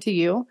pour into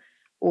you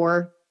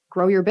or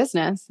grow your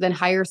business, then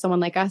hire someone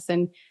like us.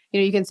 And,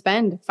 you can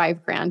spend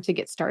 $5,000 to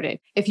get started.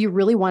 If you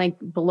really want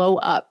to blow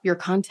up your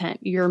content,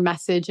 your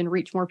message and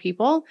reach more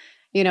people,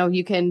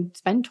 you can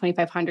spend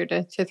 $2,500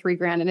 to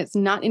 $3,000. And it's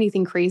not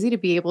anything crazy to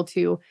be able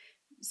to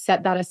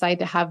set that aside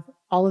to have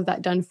all of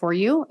that done for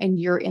you. And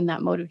you're in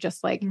that mode of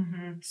just like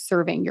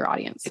serving your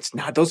audience.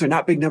 Those are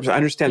not big numbers. I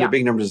understand they're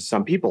big numbers to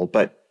some people,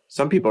 but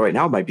some people right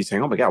now might be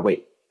saying, oh my God,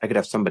 wait, I could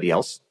have somebody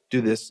else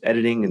do this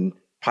editing and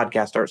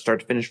podcast art start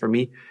to finish for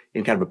me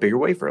in kind of a bigger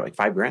way for like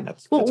 $5,000.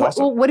 That's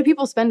awesome. Well, what do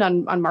people spend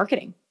on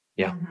marketing?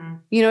 Yeah.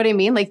 You know what I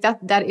mean? Like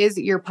that is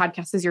your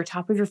podcast is your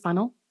top of your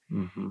funnel.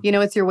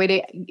 It's your way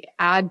to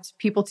add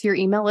people to your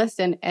email list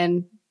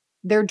and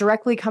they're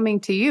directly coming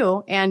to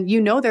you and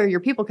they're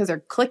your people because they're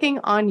clicking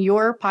on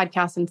your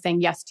podcast and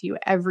saying yes to you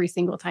every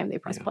single time they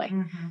press play.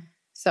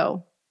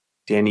 So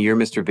Danny, you're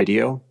Mr.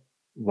 Video.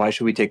 Why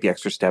should we take the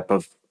extra step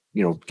of,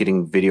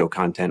 getting video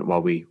content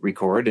while we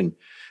record, and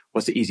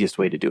what's the easiest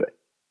way to do it?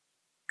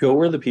 Go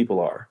where the people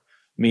are,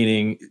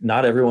 meaning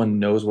not everyone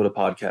knows what a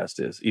podcast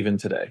is, even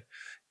today.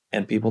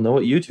 And people know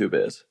what YouTube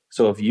is.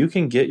 So if you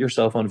can get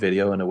yourself on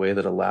video in a way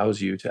that allows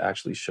you to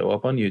actually show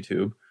up on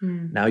YouTube,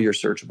 now you're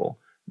searchable.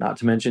 Not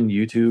to mention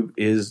YouTube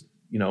is,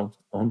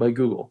 owned by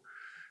Google.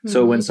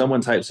 So when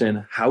someone types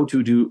in how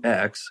to do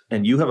X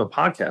and you have a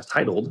podcast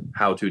titled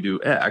How to Do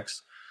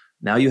X,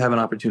 now you have an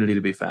opportunity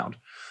to be found.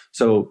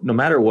 So no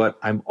matter what,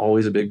 I'm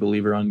always a big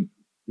believer on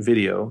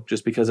video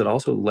just because it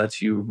also lets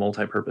you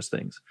multi-purpose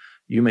things.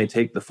 You may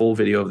take the full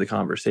video of the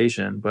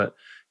conversation, but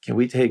can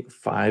we take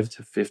 5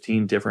 to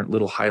 15 different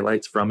little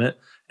highlights from it?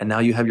 And now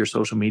you have your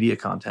social media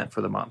content for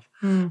the month.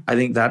 I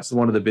think that's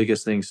one of the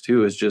biggest things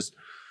too, is just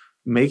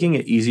making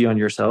it easy on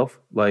yourself.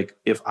 Like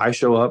if I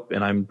show up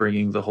and I'm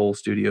bringing the whole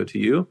studio to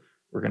you,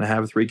 we're going to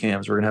have 3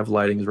 cams, we're going to have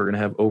lightings, we're going to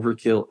have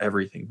overkill,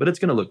 everything, but it's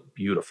going to look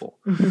beautiful.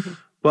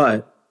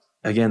 But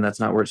again,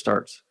 that's not where it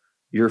starts.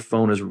 Your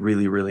phone is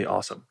really, really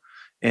awesome.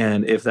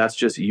 And if that's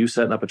just you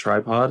setting up a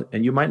tripod,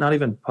 and you might not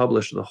even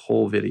publish the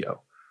whole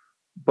video,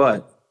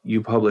 but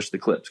you publish the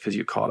clips because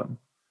you caught them.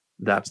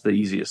 That's the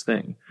easiest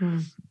thing.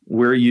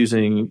 We're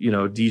using,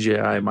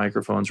 DJI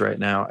microphones right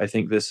now. I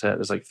think this set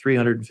is like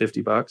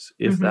 $350,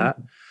 if that.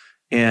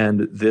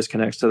 And this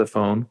connects to the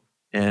phone.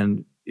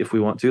 And if we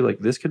want to,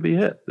 like, this could be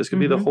it. This could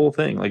be the whole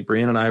thing. Like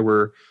Brianne and I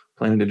were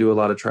planning to do a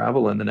lot of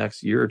travel in the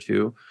next year or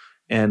two.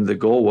 And the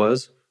goal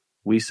was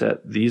we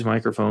set these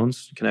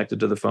microphones connected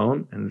to the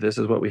phone, and this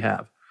is what we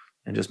have,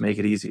 and just make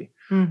it easy.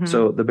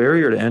 So the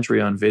barrier to entry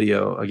on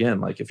video,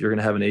 again, like if you're going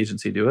to have an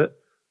agency do it,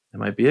 it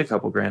might be a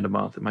couple $1,000 a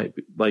month. It might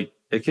be like,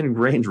 it can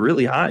range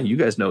really high. You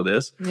guys know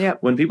this.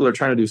 When people are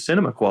trying to do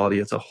cinema quality,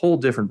 it's a whole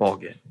different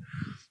ballgame.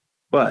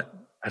 But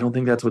I don't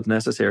think that's what's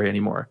necessary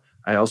anymore.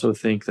 I also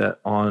think that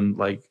on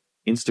like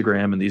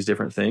Instagram and these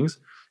different things,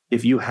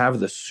 if you have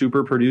the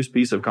super produced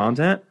piece of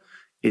content,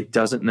 it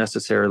doesn't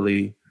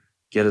necessarily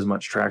get as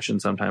much traction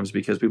sometimes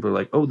because people are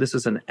like, oh, this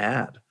is an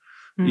ad.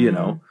 You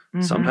know,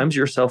 sometimes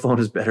your cell phone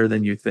is better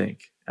than you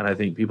think. And I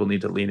think people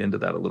need to lean into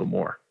that a little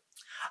more.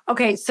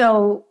 Okay.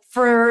 So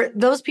for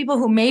those people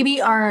who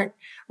maybe aren't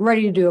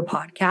ready to do a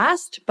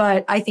podcast,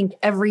 but I think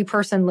every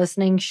person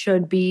listening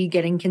should be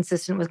getting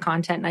consistent with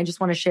content. And I just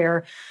want to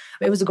share,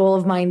 it was a goal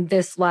of mine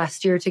this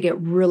last year to get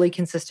really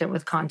consistent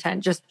with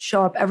content. Just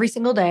show up every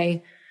single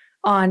day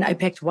I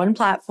picked one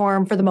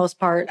platform for the most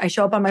part. I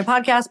show up on my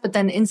podcast, but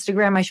then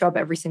Instagram, I show up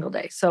every single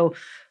day. So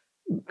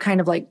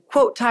kind of like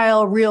quote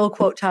tile, reel,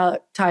 quote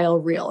tile,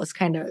 reel is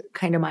kind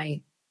of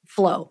my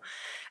flow.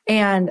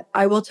 And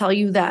I will tell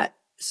you that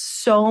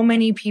so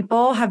many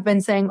people have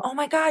been saying, oh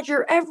my God,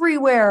 you're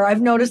everywhere.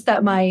 I've noticed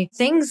that my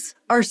things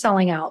are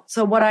selling out.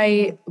 So what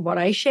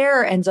I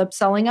share ends up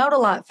selling out a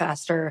lot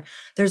faster.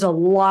 There's a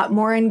lot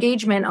more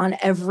engagement on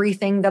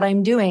everything that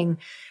I'm doing.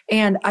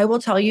 And I will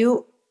tell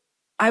you,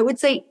 I would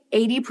say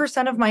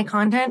 80% of my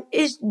content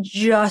is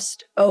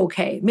just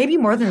okay. Maybe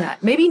more than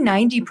that. Maybe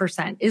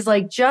 90% is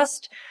like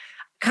just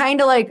kind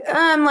of like,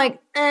 I'm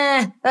like,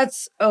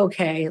 that's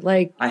okay.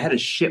 Like I had a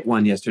shit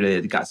one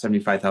yesterday that got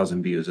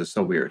 75,000 views. It's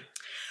so weird.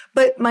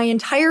 But my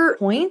entire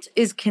point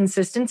is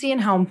consistency and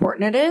how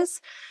important it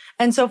is.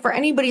 And so for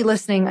anybody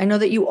listening, I know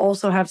that you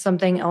also have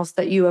something else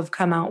that you have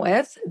come out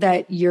with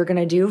that you're going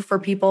to do for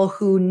people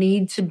who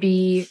need to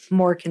be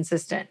more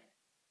consistent.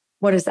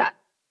 What is that?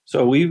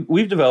 So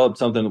we've developed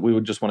something that we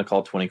would just want to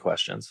call 20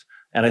 questions.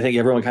 And I think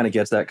everyone kind of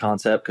gets that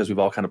concept because we've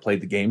all kind of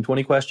played the game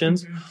 20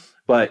 questions. Mm-hmm.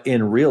 But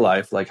in real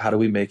life, like how do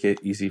we make it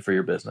easy for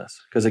your business?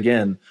 Because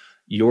again,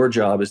 your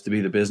job is to be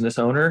the business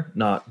owner,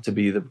 not to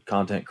be the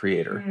content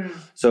creator. Mm.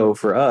 So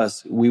for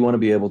us, we want to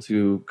be able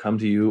to come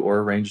to you or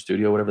arrange a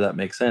studio, whatever that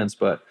makes sense.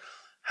 But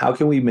how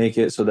can we make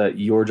it so that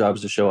your job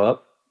is to show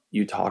up,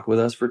 you talk with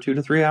us for 2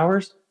 to 3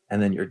 hours,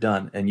 and then you're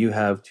done and you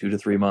have 2 to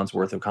 3 months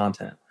worth of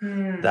content.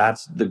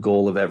 That's the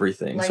goal of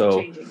everything.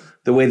 Life-changing. So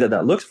the way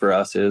that looks for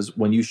us is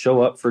when you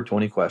show up for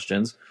 20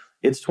 questions,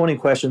 it's 20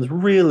 questions.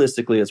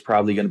 Realistically, it's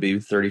probably going to be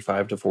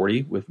 35 to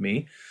 40 with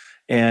me.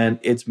 And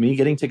it's me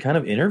getting to kind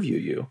of interview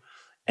you.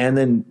 And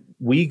then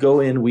we go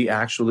in, we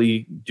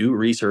actually do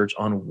research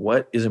on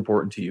what is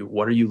important to you.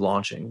 What are you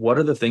launching? What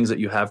are the things that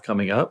you have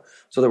coming up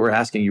so that we're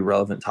asking you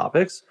relevant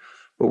topics,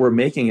 but we're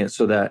making it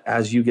so that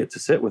as you get to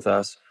sit with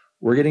us,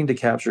 we're getting to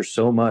capture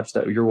so much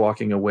that you're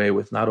walking away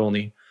with not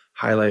only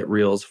highlight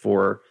reels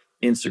for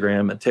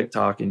Instagram and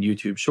TikTok and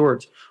YouTube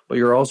shorts, but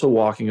you're also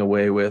walking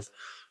away with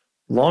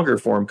longer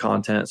form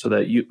content so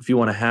that if you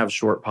want to have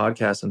short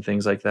podcasts and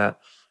things like that,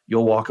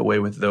 you'll walk away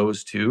with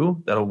those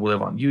too. That'll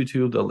live on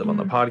YouTube. They'll live on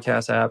the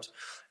podcast apps.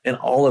 And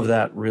all of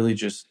that really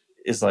just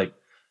is like,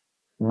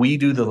 we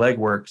do the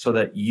legwork so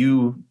that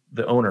you,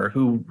 the owner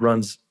who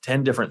runs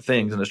 10 different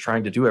things and is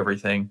trying to do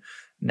everything,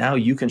 now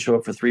you can show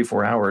up for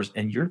 3-4 hours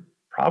and you're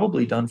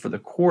probably done for the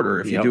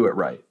quarter if you do it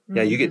right.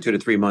 Yeah, you get 2 to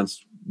 3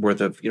 months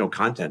worth of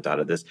content out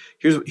of this.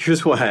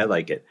 Here's why I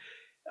like it.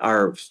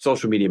 Our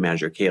social media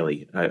manager,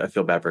 Kaylee, I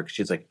feel bad for her because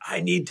she's like, I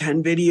need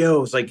 10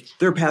 videos. Like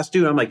they're past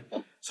due. I'm like,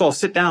 so I'll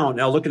sit down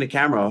and I'll look in the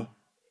camera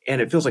and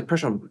it feels like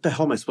pressure. What the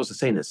hell am I supposed to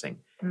say in this thing?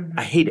 Mm-hmm.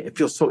 I hate it. It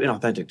feels so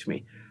inauthentic to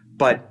me.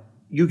 But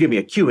you give me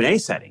a Q&A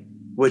setting,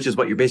 which is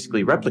what you're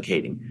basically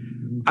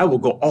replicating. I will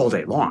go all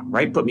day long,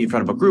 right? Put me in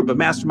front of a group, a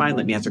mastermind,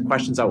 let me answer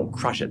questions. I will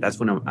crush it. That's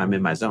when I'm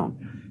in my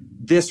zone.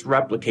 This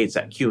replicates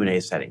that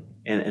Q&A setting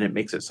and it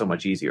makes it so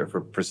much easier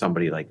for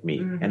somebody like me.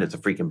 Mm-hmm. And it's a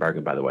freaking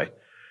bargain, by the way.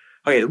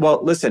 Okay,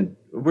 well, listen,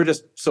 we're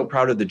just so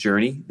proud of the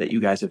journey that you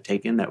guys have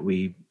taken that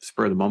we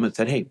spur of the moment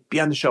said, hey, be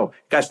on the show.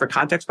 Guys, for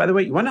context, by the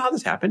way, you want to know how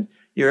this happened?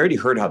 You already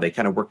heard how they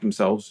kind of worked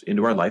themselves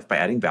into our life by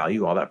adding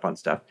value, all that fun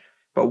stuff.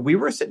 But we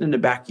were sitting in the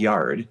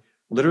backyard,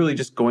 literally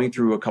just going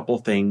through a couple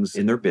of things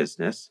in their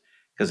business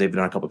because they've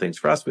done a couple of things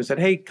for us. We said,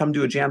 hey, come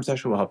do a jam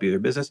session. We'll help you with your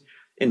business.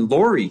 And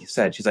Lori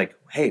said, she's like,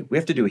 hey, we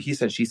have to do a he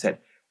said, she said.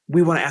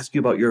 We want to ask you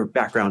about your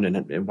background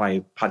and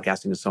why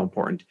podcasting is so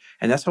important.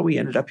 And that's how we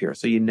ended up here.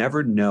 So you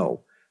never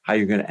know how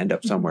you're going to end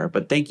up somewhere.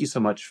 But thank you so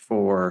much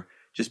for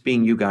just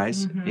being you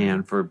guys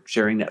and for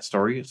sharing that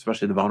story,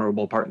 especially the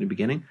vulnerable part in the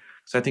beginning.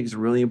 So I think it's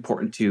really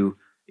important to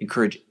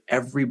encourage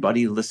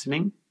everybody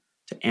listening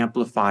to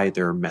amplify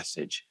their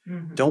message.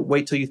 Mm-hmm. Don't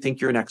wait till you think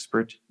you're an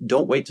expert.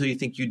 Don't wait till you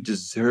think you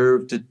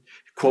deserve to,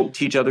 quote,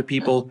 teach other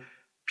people.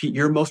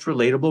 You're most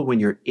relatable when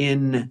you're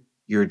in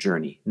your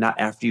journey, not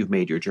after you've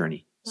made your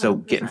journey. So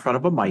get in front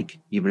of a mic,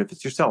 even if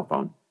it's your cell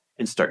phone,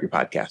 and start your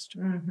podcast.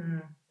 Mm-hmm.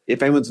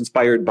 If anyone's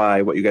inspired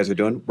by what you guys are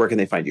doing, where can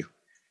they find you?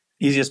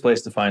 Easiest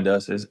place to find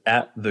us is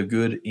at The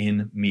Good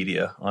in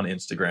Media on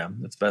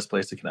Instagram. That's the best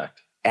place to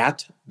connect.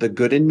 At The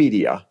Good in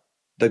Media.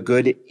 The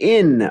Good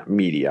in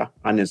Media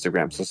on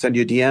Instagram. So send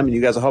you a DM and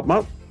you guys will help them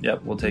out.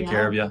 Yep, we'll take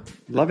care of you.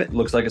 Love it.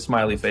 Looks like a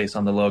smiley face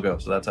on the logo,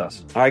 so that's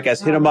us. All right,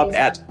 guys, hit them up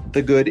at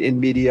The Good in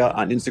Media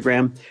on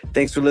Instagram.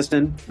 Thanks for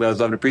listening. We always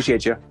love and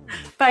appreciate you.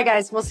 Bye,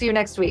 guys. We'll see you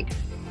next week.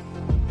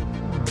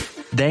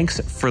 Thanks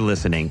for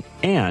listening.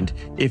 And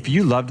if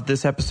you loved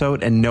this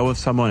episode and know of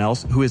someone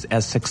else who is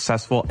as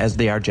successful as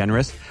they are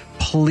generous,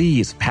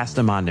 please pass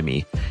them on to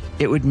me.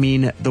 It would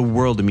mean the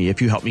world to me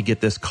if you help me get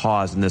this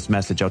cause and this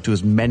message out to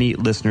as many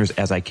listeners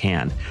as I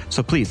can.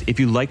 So please, if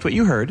you liked what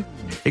you heard,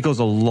 it goes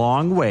a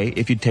long way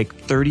if you take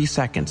 30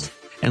 seconds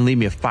and leave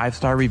me a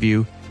 5-star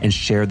review and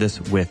share this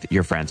with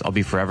your friends. I'll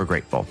be forever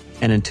grateful.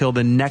 And until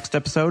the next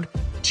episode,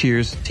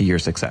 cheers to your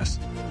success.